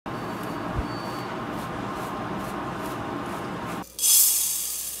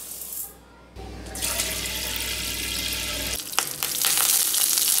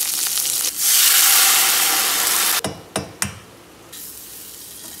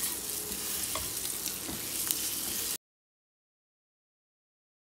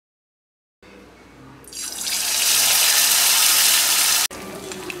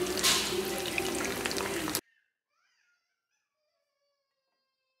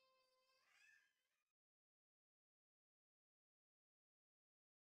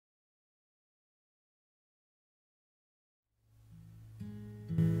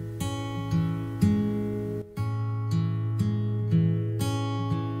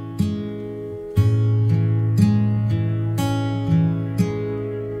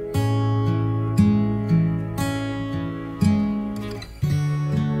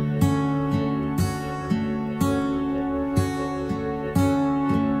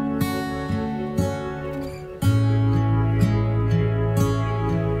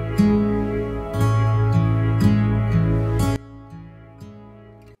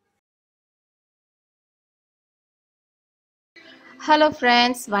Hello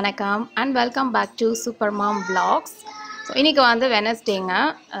friends, வணக்கம் and welcome back to Supermomvlogs. So இன்னைக்கு வந்து வெனஸ்டேங்க.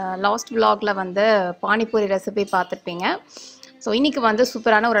 லாஸ்ட் vlogல வந்து பானிபூரி ரெசிபி பார்த்துருப்பீங்க. ஸோ இன்னைக்கு வந்து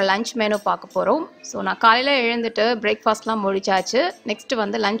சூப்பரான ஒரு லஞ்ச் மெனு பார்க்க போகிறோம். ஸோ நான் காலையில் எழுந்துட்டு பிரேக்ஃபாஸ்ட்லாம் முடிச்சாச்சு. நெக்ஸ்ட்டு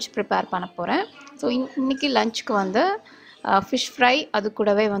வந்து லஞ்ச் ப்ரிப்பேர் பண்ண போகிறேன். ஸோ இன்னைக்கு லஞ்சுக்கு வந்து ஃபிஷ் ஃப்ரை, அது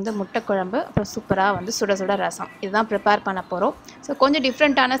கூடவே வந்து முட்டை குழம்பு, அப்புறம் சூப்பராக வந்து சுட சுட ரசம், இதுதான் ப்ரிப்பேர் பண்ண போகிறோம். ஸோ கொஞ்சம்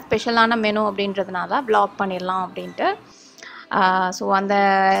டிஃப்ரெண்ட்டான ஸ்பெஷலான மெனு அப்படின்றதுனால vlog பண்ணிடலாம் அப்படின்ட்டு. ஸோ அந்த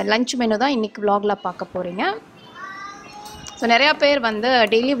லஞ்ச் மெனு தான் இன்றைக்கி vlogல பார்க்க போகிறீங்க. ஸோ நிறையா பேர் வந்து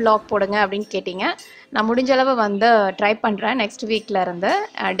டெய்லி vlog போடுங்க அப்படின்னு கேட்டிங்க. நான் முடிஞ்சளவு வந்து ட்ரை பண்ணுறேன் நெக்ஸ்ட் வீக்லேருந்து.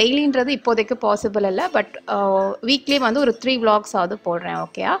 டெய்லின்றது இப்போதைக்கு பாசிபிள் இல்லை, பட் வீக்லி வந்து ஒரு 3 vlogs ஆகுது போடுறேன்.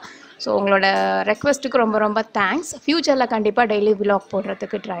 ஓகேயா? ஸோ உங்களோட ரெக்வெஸ்ட்டுக்கு ரொம்ப ரொம்ப தேங்க்ஸ். ஃப்யூச்சரில் கண்டிப்பாக டெய்லி vlog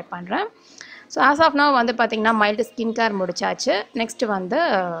போடுறதுக்கு ட்ரை பண்ணுறேன். ஸோ ஆஸ் ஆஃப் நவ் வந்து பார்த்திங்கன்னா மைல்டு ஸ்கின் கேர் முடிச்சாச்சு. நெக்ஸ்ட்டு வந்து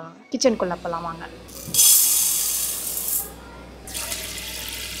கிச்சனுக்குள்ளே போகலாம் வாங்க.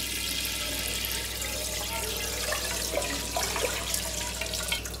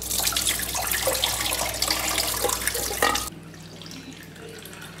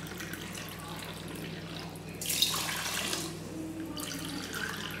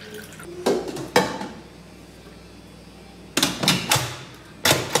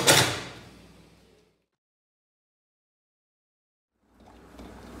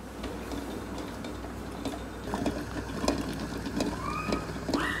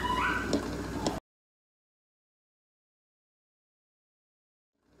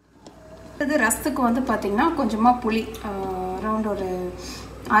 இது ரசத்துக்கு வந்து பார்த்திங்கன்னா கொஞ்சமாக புளி, அரௌண்ட் ஒரு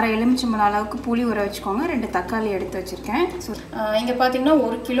அரை எலுமிச்சம்பழம் அளவுக்கு புளி ஊற வச்சுக்கோங்க. 2 தக்காளி எடுத்து வச்சுருக்கேன். ஸோ இங்கே பார்த்திங்கன்னா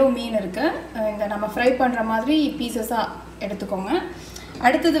 1 கிலோ மீன் இருக்குது. இந்த நம்ம ஃப்ரை பண்ணுற மாதிரி பீசஸாக எடுத்துக்கோங்க.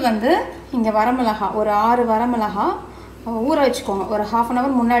 அடுத்தது வந்து இங்கே வரமிளகா, ஒரு 6 வரமிளகா ஊற வச்சுக்கோங்க. ஒரு ½ அன்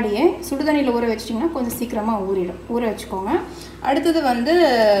ஹவர் முன்னாடியே சுடுதண்ணியில் ஊற வச்சிட்டிங்கன்னா கொஞ்சம் சீக்கிரமாக ஊற வச்சுக்கோங்க. அடுத்தது வந்து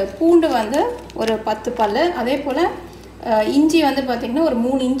பூண்டு வந்து ஒரு 10 பல், அதே போல் இஞ்சி வந்து பார்த்திங்கன்னா ஒரு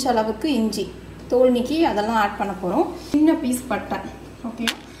 3 இன்ச் அளவுக்கு இஞ்சி தோல் நீக்கி அதெல்லாம் ஆட் பண்ண போகிறோம். சின்ன பீஸ் பட்டை, ஓகே.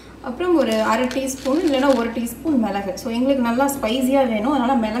 அப்புறம் ஒரு அரை டீஸ்பூன் இல்லைனா 1 டீஸ்பூன் மிளகு. ஸோ எங்களுக்கு நல்லா ஸ்பைஸியாக வேணும்,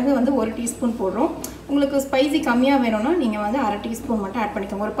 அதனால் மிளகு வந்து 1 டீஸ்பூன் போடுறோம். உங்களுக்கு ஸ்பைசி கம்மியாக வேணும்னா நீங்கள் வந்து அரை டீஸ்பூன் மட்டும் ஆட்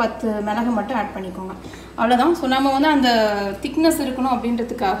பண்ணிக்கோங்க. ஒரு 10 மிளகு மட்டும் ஆட் பண்ணிக்கோங்க, அவ்வளோதான். ஸோ நம்ம வந்து அந்த திக்னஸ் இருக்கணும்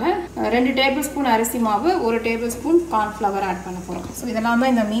அப்படின்றதுக்காக 2 டேபிள் ஸ்பூன் அரிசி மாவு, 1 டேபிள் ஸ்பூன் கார்ன்ஃப்ளவர் ஆட் பண்ண போகிறோம். ஸோ இதெல்லாம்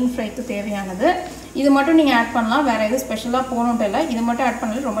தான் இந்த மீன் ஃப்ரைக்கு தேவையானது. இது மட்டும் நீங்கள் ஆட் பண்ணலாம், வேறு எதுவும் ஸ்பெஷலாக போகணுன்ட்டு இல்லை. இது மட்டும் ஆட்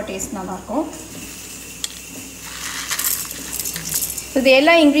பண்ணாலும் ரொம்ப டேஸ்ட் நல்லாயிருக்கும். இது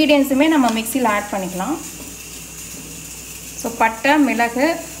எல்லா இன்க்ரீடியன்ஸுமே நம்ம மிக்சியில் ஆட் பண்ணிக்கலாம். ஸோ பட்டை, மிளகு,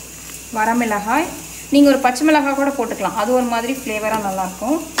 வரமிளகாய், நீங்கள் ஒரு பச்சை மிளகாய் கூட போட்டுக்கலாம், அது ஒரு மாதிரி ஃப்ளேவராக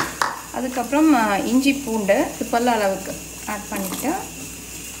நல்லாயிருக்கும். அதுக்கப்புறம் இஞ்சி பூண்டு பல்ல அளவுக்கு ஆட் பண்ணிவிட்டு,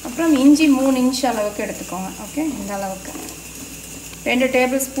 அப்புறம் இஞ்சி 3 இன்ச் அளவுக்கு எடுத்துக்கோங்க. ஓகே, இந்த அளவுக்கு 2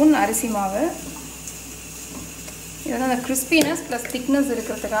 டேபிள் ஸ்பூன் அரிசி மாவு. இது வந்து அந்த கிறிஸ்பினஸ் ப்ளஸ் திக்னஸ்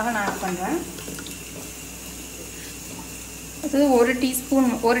இருக்கிறதுக்காக நான் ஆட் பண்ணுறேன். அது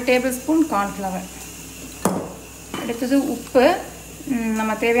 1 டேபிள் ஸ்பூன் கார்ன்ஃப்ளவர். அடுத்தது உப்பு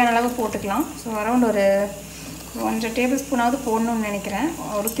நம்ம தேவையான அளவு போட்டுக்கலாம். ஸோ அரௌண்ட் ஒரு 1.5 டேபிள் ஸ்பூனாவது போடணும்னு நினைக்கிறேன்.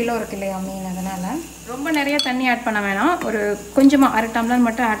 1 கிலோ மீன், அதனால் ரொம்ப நிறைய தண்ணி ஆட் பண்ண வேணாம். ஒரு கொஞ்சமாக அரை டம்ளர்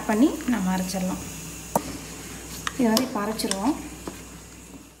மட்டும் ஆட் பண்ணி நம்ம அரைச்சிடலாம். இதை வந்து இப்போ அரைச்சிடுவோம்.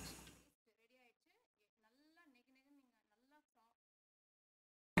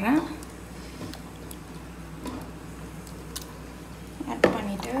 ஆட்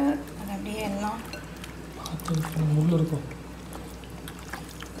பண்ணிவிட்டு அது அப்படியே எல்லாம் இருக்கும்.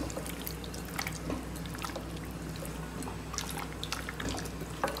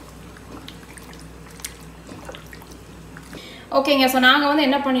 ஓகேங்க. ஸோ நாங்கள் வந்து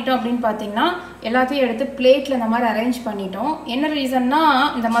என்ன பண்ணிட்டோம் அப்படின்னு பார்த்தீங்கன்னா, எல்லாத்தையும் எடுத்து பிளேட்டில் இந்த மாதிரி அரேஞ்ச் பண்ணிட்டோம். என்ன ரீசன்னா,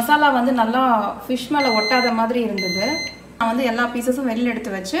 இந்த மசாலா வந்து நல்லா ஃபிஷ் மேலே ஒட்டாத மாதிரி இருந்தது. நான் வந்து எல்லா பீசஸும் வெளியில்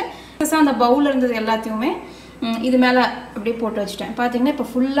எடுத்து வச்சு அந்த பவுலில் இருந்தது எல்லாத்தையுமே இது மேலே அப்படியே போட்டு வச்சுட்டேன். பார்த்தீங்கன்னா இப்போ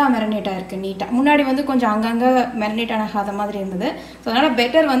ஃபுல்லாக மெரினேட் ஆகிருக்கு நீட்டாக. முன்னாடி வந்து கொஞ்சம் அங்கங்கே மெரினேட் ஆகாத மாதிரி இருந்தது. ஸோ அதனால்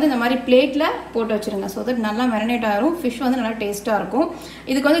பெட்டர் வந்து இந்த மாதிரி பிளேட்டில் போட்டு வச்சுருங்க. ஸோ தட் நல்லா மெரினேட் ஆகும், ஃபிஷ் வந்து நல்லா டேஸ்ட்டாக இருக்கும்.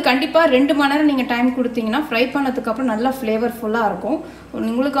 இதுக்கு வந்து கண்டிப்பாக 2 மணி நேரம் நீங்கள் டைம் கொடுத்தீங்கன்னா ஃப்ரை பண்ணதுக்கப்புறம் நல்லா ஃப்ளேவர்ஃபுல்லாக இருக்கும்.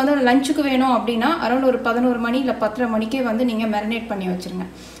 உங்களுக்கு வந்து லஞ்சுக்கு வேணும் அப்படின்னா அரௌண்ட் ஒரு 11 மணி இல்லை 10:30 மணிக்கே வந்து நீங்கள் மெரினேட் பண்ணி வச்சுருங்க.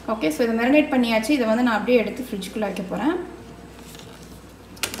 ஓகே, ஸோ இதை மெரினேட் பண்ணியாச்சு. இதை வந்து நான் அப்படியே எடுத்து ஃப்ரிட்ஜுக்குள்ளே வைக்க போகிறேன்.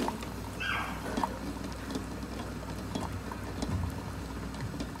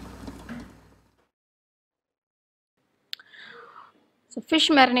 ஸோ ஃபிஷ்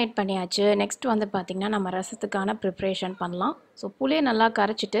மேரினேட் பண்ணியாச்சு. நெக்ஸ்ட் வந்து பார்த்திங்கன்னா நம்ம ரசத்துக்கான ப்ரிப்ரேஷன் பண்ணலாம். ஸோ புளியை நல்லா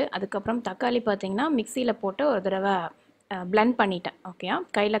கரைச்சிட்டு அதுக்கப்புறம் தக்காளி பார்த்திங்கன்னா மிக்சியில் போட்டு ஒரு தடவை blend பண்ணிட்டேன். ஓகேயா,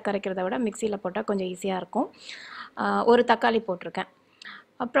 கையில் கரைக்கிறத விட மிக்சியில் போட்டால் கொஞ்சம் ஈஸியாக இருக்கும். ஒரு தக்காளி போட்டிருக்கேன்.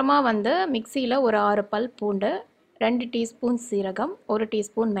 அப்புறமா வந்து மிக்சியில் ஒரு 6 பல் பூண்டு, 2 டீஸ்பூன் சீரகம், 1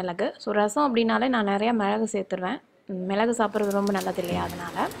 டீஸ்பூன் மிளகு. ஸோ ரசம் அப்படின்னாலே நான் நிறையா மிளகு சேர்த்துருவேன். மிளகு சாப்பிட்றது ரொம்ப நல்லது இல்லையா,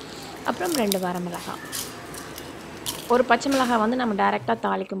 அதனால். அப்புறம் 2 வரமிளகாய், ஒரு பச்சை மிளகாய் வந்து நம்ம டைரெக்டாக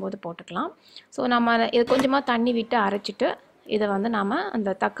தாளிக்கும் போது போட்டுக்கலாம். ஸோ நம்ம இது கொஞ்சமாக தண்ணி விட்டு அரைச்சிட்டு இதை வந்து நாம் அந்த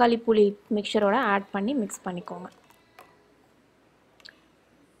தக்காளி புளி மிக்சரோட ஆட் பண்ணி மிக்ஸ் பண்ணிக்கோங்க.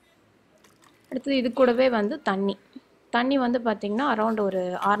 அடுத்தது இது கூடவே வந்து தண்ணி வந்து பார்த்திங்கன்னா அரௌண்ட் ஒரு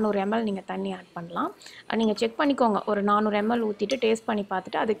 600 ml நீங்கள் தண்ணி ஆட் பண்ணலாம். நீங்கள் செக் பண்ணிக்கோங்க, ஒரு 400 ml ஊற்றிட்டு டேஸ்ட் பண்ணி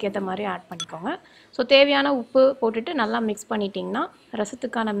பார்த்துட்டு அதுக்கேற்ற மாதிரி ஆட் பண்ணிக்கோங்க. ஸோ தேவையான உப்பு போட்டுட்டு நல்லா மிக்ஸ் பண்ணிட்டிங்கன்னா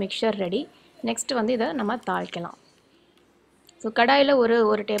ரசத்துக்கான மிக்சர் ரெடி. நெக்ஸ்ட்டு வந்து இதை நம்ம தாளிக்கலாம். ஸோ கடாயில்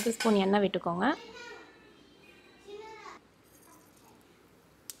ஒரு டேபிள் ஸ்பூன் எண்ணெய் விட்டுக்கோங்க.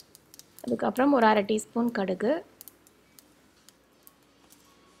 அதுக்கப்புறம் ஒரு 1/2 டீஸ்பூன் கடுகு,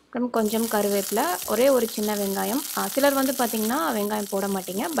 அப்புறம் கொஞ்சம் கருவேப்பிலை, ஒரே ஒரு சின்ன வெங்காயம். சிலர் வந்து பார்த்திங்கன்னா வெங்காயம் போட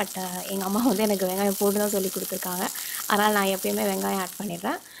மாட்டீங்க, பட் எங்கள் அம்மா வந்து எனக்கு வெங்காயம் போட்டு தான் சொல்லி கொடுத்துருக்காங்க. அதனால் நான் எப்பயுமே வெங்காயம் ஆட்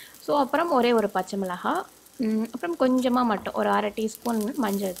பண்ணிடுறேன். ஸோ அப்புறம் ஒரே ஒரு பச்சை மிளகாய், அப்புறம் கொஞ்சமாக மட்டும் ஒரு 1/2 டீஸ்பூன்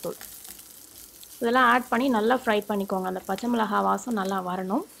மஞ்சள் தூள். இதெல்லாம் ஆட் பண்ணி நல்லா ஃப்ரை பண்ணிக்கோங்க. அந்த பச்சை மிளகாய் வாசம் நல்லா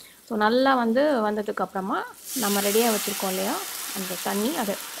வரணும். ஸோ நல்லா வந்ததுக்கப்புறமா நம்ம ரெடியாக வச்சுருக்கோம் இல்லையா அந்த தண்ணி,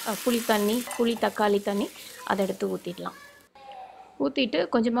 அதை புளி தக்காளி தண்ணி அதை எடுத்து ஊற்றிடலாம். ஊற்றிட்டு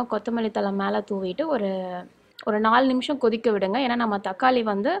கொஞ்சமாக கொத்தமல்லி தழை மேலே தூவிட்டு ஒரு 4 நிமிஷம் கொதிக்க விடுங்க. ஏன்னா நம்ம தக்காளி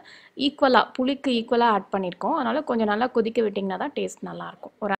வந்து புளிக்கு ஈக்குவலாக ஆட் பண்ணியிருக்கோம். அதனால் கொஞ்சம் நல்லா கொதிக்க விட்டிங்கன்னா தான் டேஸ்ட்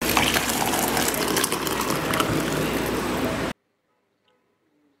நல்லாயிருக்கும்.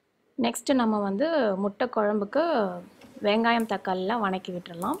 நெக்ஸ்ட்டு நம்ம வந்து முட்டை குழம்புக்கு வெங்காயம் தக்காளிலாம் வணக்கி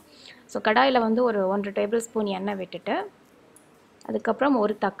விட்டுடலாம். ஸோ கடாயில் வந்து ஒரு 1 டேபிள் ஸ்பூன் எண்ணெய் விட்டுட்டு அதுக்கப்புறம்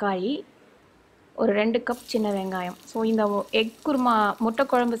ஒரு தக்காளி, ஒரு 2 கப் சின்ன வெங்காயம். ஸோ இந்த எக் குருமா முட்டை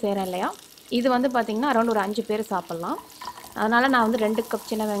குழம்பு செய்கிறேன் இல்லையா, இது வந்து பார்த்திங்கன்னா அரௌண்ட் ஒரு 5 பேர் சாப்பிட்லாம். அதனால் நான் வந்து 2 கப்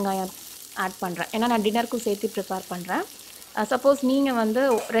சின்ன வெங்காயம் ஆட் பண்ணுறேன். ஏன்னா நான் டின்னருக்கும் சேர்த்து ப்ரிப்பேர் பண்ணுறேன். சப்போஸ் நீங்கள் வந்து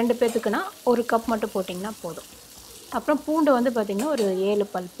 2 பேர்த்துக்குன்னா 1 கப் மட்டும் போட்டிங்கன்னா போதும். அப்புறம் பூண்டு வந்து பார்த்திங்கன்னா ஒரு 7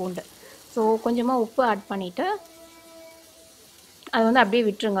 பல் பூண்டு. ஸோ கொஞ்சமாக உப்பு ஆட் பண்ணிவிட்டு அது வந்து அப்படியே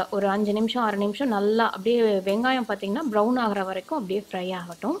விட்டுருங்க. ஒரு 5 நிமிஷம் 6 நிமிஷம் நல்லா அப்படியே வெங்காயம் பார்த்திங்கன்னா ப்ரௌன் ஆகிற வரைக்கும் அப்படியே ஃப்ரை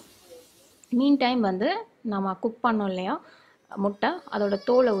ஆகட்டும். மீன் டைம் வந்து நம்ம குக் பண்ணோம் இல்லையா முட்டை, அதோட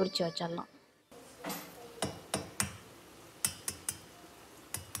தோலை உரித்து வச்சிடலாம்.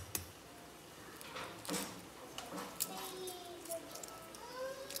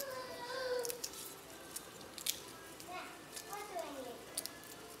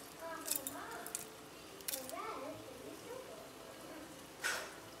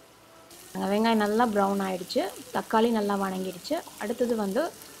 வெங்காயம் நல்லா ப்ரௌன் ஆகிடுச்சு, தக்காளி நல்லா வணங்கிடுச்சு. அடுத்தது வந்து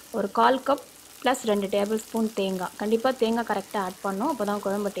ஒரு 1/4 கப் ப்ளஸ் 2 டேபிள் ஸ்பூன் தேங்காய். கண்டிப்பாக தேங்காய் கரெக்டாக ஆட் பண்ணோம், அப்போ தான்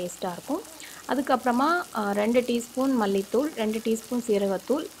குழம்பு டேஸ்ட்டாக இருக்கும். அதுக்கப்புறமா 2 டீஸ்பூன் மல்லித்தூள், 2 டீஸ்பூன்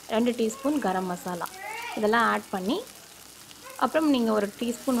சீரகத்தூள், 2 டீஸ்பூன் கரம் மசாலா இதெல்லாம் ஆட் பண்ணி அப்புறம் நீங்கள் ஒரு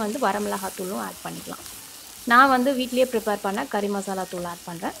டீஸ்பூன் வந்து வரமிளகாத்தூளும் ஆட் பண்ணிக்கலாம். நான் வந்து வீட்லேயே ப்ரிப்பேர் பண்ண கறி மசாலா தூள் ஆட்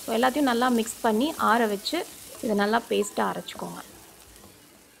பண்ணுறேன். ஸோ எல்லாத்தையும் நல்லா மிக்ஸ் பண்ணி ஆற வச்சு இதை நல்லா பேஸ்ட்டாக அரைச்சிக்கோங்க.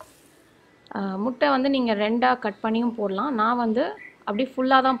 முட்டை வந்து நீங்கள் 2ஆக கட் பண்ணியும் போடலாம். நான் வந்து அப்படி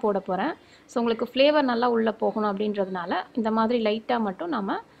ஃபுல்லாக தான் போட போகிறேன். ஸோ உங்களுக்கு ஃப்ளேவர் நல்லா உள்ளே போகணும் அப்படின்றதுனால இந்த மாதிரி லைட்டாக மட்டும்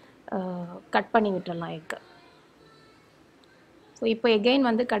நம்ம கட் பண்ணி விட்டுடலாம் எக்கு. ஸோ இப்போ எகெயின்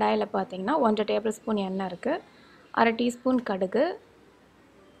வந்து கடாயில் பார்த்தீங்கன்னா 1 டேபிள் ஸ்பூன் எண்ணெய் இருக்குது, 1/2 டீஸ்பூன் கடுகு,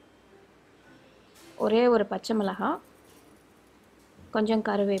 ஒரே ஒரு பச்சை மிளகாய், கொஞ்சம்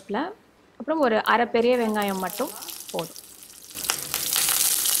கருவேப்பிலை, அப்புறம் ஒரு 1/2 பெரிய வெங்காயம் மட்டும் போதும்.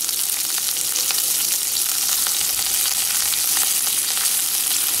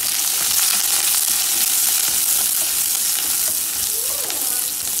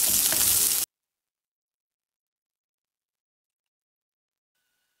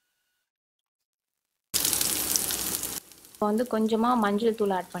 இப்போ வந்து கொஞ்சமாக மஞ்சள்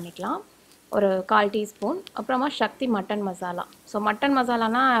தூள் ஆட் பண்ணிக்கலாம், ஒரு 1/4 டீஸ்பூன். அப்புறமா சக்தி மட்டன் மசாலா. ஸோ மட்டன்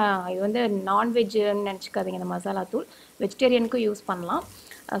மசாலானா இது வந்து நான்வெஜ்ஜுன்னு நினச்சிக்காதீங்க. இந்த மசாலா தூள் வெஜிடேரியனுக்கும் யூஸ் பண்ணலாம்.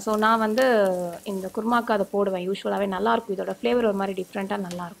 ஸோ நான் வந்து இந்த குருமாக்கு அதை போடுவேன் யூஸ்வலாகவே. நல்லாயிருக்கும், இதோட ஃப்ளேவர் ஒரு மாதிரி டிஃப்ரெண்ட்டாக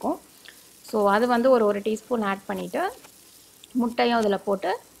நல்லாயிருக்கும். ஸோ அது வந்து ஒரு டீஸ்பூன் ஆட் பண்ணிவிட்டு முட்டையும் அதில்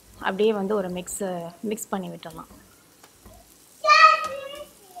போட்டு அப்படியே வந்து ஒரு மிக்ஸ் பண்ணி விட்டுடலாம்.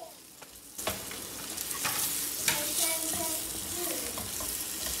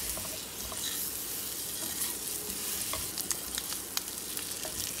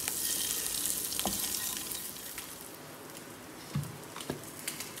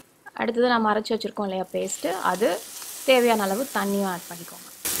 அடுத்தது நம்ம அரைச்சி வச்சுருக்கோம் இல்லையா பேஸ்ட்டு, அது தேவையான அளவு தண்ணியும் ஆட் பண்ணிக்கோங்க.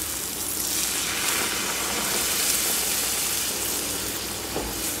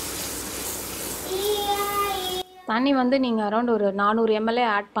 தண்ணி வந்து நீங்கள் அரௌண்ட் ஒரு 400 ml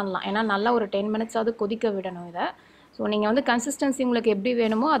ஆட் பண்ணலாம். ஏன்னா நல்லா ஒரு 10 minutes கொதிக்க விடணும் இதை. ஸோ நீங்கள் வந்து கன்சிஸ்டன்சி உங்களுக்கு எப்படி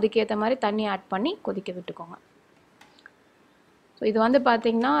வேணுமோ அதுக்கேற்ற மாதிரி தண்ணி ஆட் பண்ணி கொதிக்க விட்டுக்கோங்க. ஸோ இது வந்து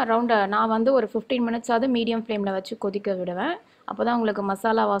பார்த்திங்கன்னா அரௌண்ட் நான் வந்து ஒரு 15 minutes மீடியம் ஃப்ளேமில் வச்சு கொதிக்க விடுவேன். அப்போ தான் உங்களுக்கு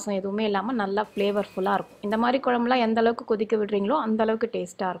மசாலா வாசம் எதுவுமே இல்லாமல் நல்லா ஃப்ளேவர்ஃபுல்லாக இருக்கும். இந்த மாதிரி குழம்புலாம் எந்த அளவுக்கு கொதிக்க விடுறீங்களோ அந்தளவுக்கு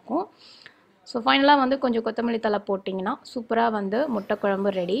டேஸ்ட்டாக இருக்கும். ஸோ ஃபைனலாக வந்து கொஞ்சம் கொத்தமல்லி தழை போட்டிங்கன்னா சூப்பராக வந்து முட்டை குழம்பு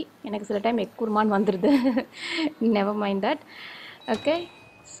ரெடி. எனக்கு சில டைம் எக் குருமான்னு வந்துடுது, never mind that. Okay,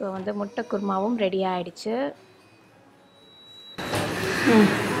 so வந்து முட்டை குருமாவும் ரெடி ஆகிடுச்சு.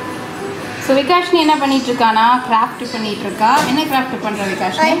 ஸோ விகாஷ்னி என்ன பண்ணிகிட்ருக்கானா, கிராஃப்ட் பண்ணிகிட்ருக்கா. என்ன கிராஃப்ட் பண்ணுற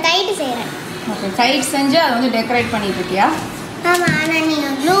விகாஷ்னி? கைட்டு செய்கிறேன். ஓகே, கைட் செஞ்சு அதை வந்து டெக்கரேட் பண்ணிகிட்ருக்கியா? ஆமாம், ஆனால்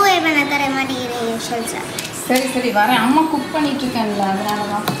நீங்கள் க்ளூ பண்ண தர மாட்டேங்கிறீங்க ஷெல்ஸை. சரி சரி வரேன், அம்மா குக் பண்ணிகிட்ருக்கேன்ல அதனால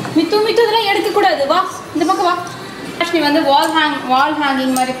தான். மித்து இதெல்லாம் எடுக்கக்கூடாது, வா இந்த பக்கம் வா. விகாஷ்னி வந்து வால்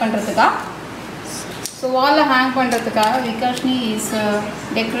ஹேங்கிங் மாதிரி பண்ணுறதுக்கா? ஸோ வாலில் ஹேங் பண்ணுறதுக்காக Vikashni is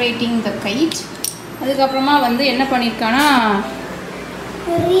decorating the guide. அதுக்கப்புறமா வந்து என்ன பண்ணியிருக்கானா,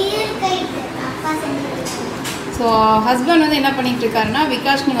 ஸோ ஹஸ்பண்ட் வந்து என்ன பண்ணிகிட்டு இருக்காருன்னா,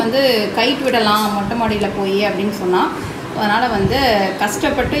 விகாஷ்னி வந்து கைட் விடலாம் மொட்டை மாடியில் போய் அப்படின்னு சொன்னால், அதனால் வந்து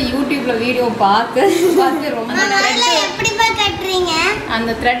கஷ்டப்பட்டு யூடியூப்பில் வீடியோ பார்த்து ரொம்ப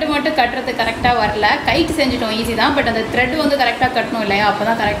அந்த த்ரெட்டு மட்டும் கட்டுறது கரெக்டாக வரல. கைட் செஞ்சிட்டோம் ஈஸி தான், பட் அந்த த்ரெட் வந்து கரெக்டாக கட்டணும் இல்லையா, அப்போ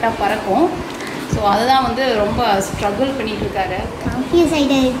தான் கரெக்டாக பறக்கும். ஸோ அதுதான் வந்து ரொம்ப ஸ்ட்ரகிள் பண்ணிகிட்டு இருக்காரு. கன்ஃபியூஸ்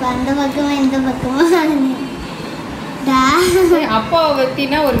ஆகிட்டாரு இப்போ, அந்த பக்கமாக இந்த பக்கமாக. அப்பா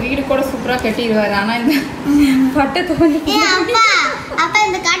வத்தினா ஒரு வீடு கூட சூப்பரா கட்டிடுவாரு. ஆனா இந்த பட்டத்தை கொஞ்சம் அப்ப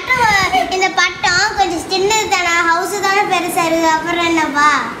இந்த பட்டம் கொஞ்சம் சின்னது தானே, ஹவுஸ் தானே பெருசா இருக்கு, அப்புறம் என்னப்பா?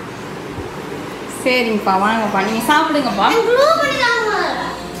 சரிங்கப்பா, வாங்கப்பா நீங்க சாப்பிடுங்கப்பா.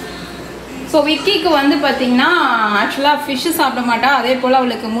 ஸோ விக்கிக்கு வந்து பார்த்தீங்கன்னா ஆக்சுவலாக ஃபிஷ்ஷு சாப்பிட மாட்டா, அதே போல்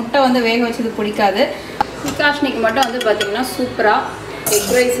அவளுக்கு முட்டை வந்து வேக வச்சது பிடிக்காது. விகாஷ்னிக்கு மட்டும் வந்து பார்த்தீங்கன்னா சூப்பராக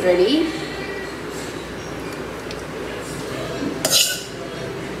egg rice ready.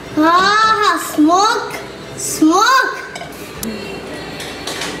 Smoke smoke.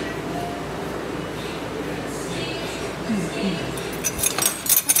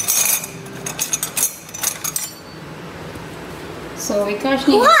 So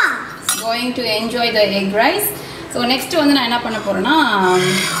Vikashni is going to enjoy the egg rice. So next வந்து நான் என்ன பண்ண போகிறேன்னா,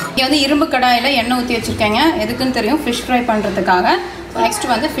 இங்கே வந்து இரும்பு கடாயில் எண்ணெய் ஊற்றி வச்சுருக்கேங்க. எதுக்குன்னு தெரியும், ஃபிஷ் ஃப்ரை பண்ணுறதுக்காக. ஸோ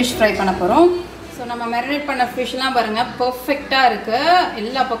நெக்ஸ்ட் வந்து ஃபிஷ் ஃப்ரை பண்ண போகிறோம். ஸோ நம்ம மேரினேட் பண்ண ஃபிஷ்லாம் பாருங்கள் பர்ஃபெக்டாக இருக்குது.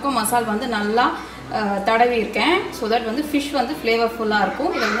 எல்லா பக்கம் மசால் வந்து நல்லா தடவி இருக்கேன். ஸோ தட் வந்து ஃபிஷ் வந்து ஃப்ளேவர்ஃபுல்லாக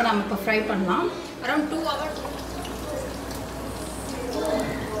இருக்கும். இதை வந்து நம்ம இப்போ ஃப்ரை பண்ணலாம். Around 2 hours.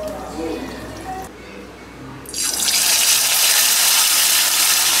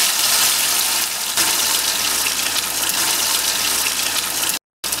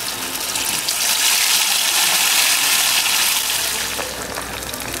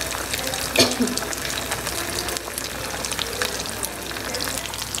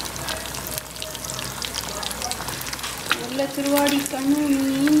 திருவாடி கண்ணு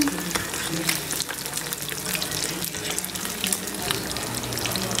மீன்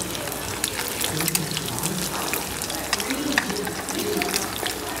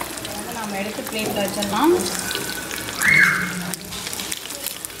நம்ம எடுத்து பிளேட்ல வச்சிடலாம்.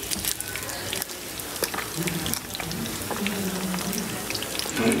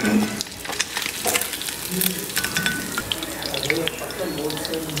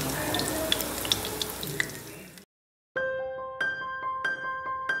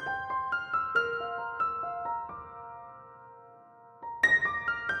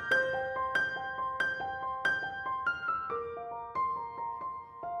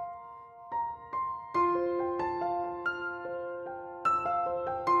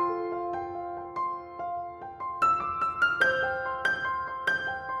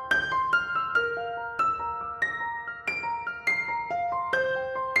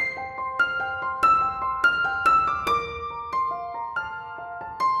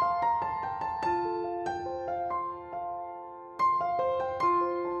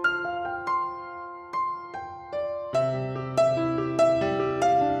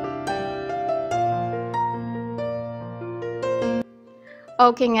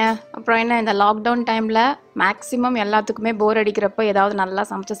 ஓகேங்க. அப்புறம் என்ன, இந்த லாக்டவுன் டைமில் மேக்ஸிமம் எல்லாத்துக்குமே போர் அடிக்கிறப்போ ஏதாவது நல்லா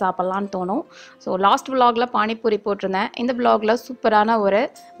சமைச்சு சாப்பிட்லான்னு தோணும். ஸோ லாஸ்ட் விலாகில் பானிபூரி போட்டிருந்தேன். இந்த விலாகில் சூப்பரான ஒரு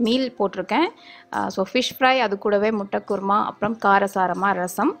மீல் போட்டிருக்கேன். ஸோ ஃபிஷ் ஃப்ரை, அது கூடவே முட்டை குருமா, அப்புறம் காரசாரமாக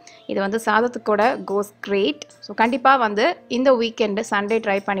ரசம். இது வந்து சாதத்துக்கூட கோஸ் கிரேட். ஸோ கண்டிப்பாக வந்து இந்த வீக்கெண்டு சண்டே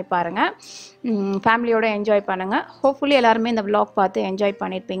ட்ரை பண்ணி பாருங்கள். ஃபேமிலியோடு என்ஜாய் பண்ணுங்கள். ஹோப்ஃபுல்லி எல்லாருமே இந்த விலாக் பார்த்து என்ஜாய்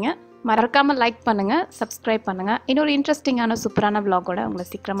பண்ணியிருப்பீங்க. மறக்காமல் லைக் பண்ணுங்கள், சப்ஸ்கிரைப் பண்ணுங்கள். இன்னொரு இன்ட்ரெஸ்டிங்கான சூப்பரான விலாகோட உங்களை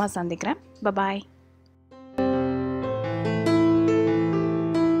சீக்கிரமாக சந்திக்கிறேன். பாய்.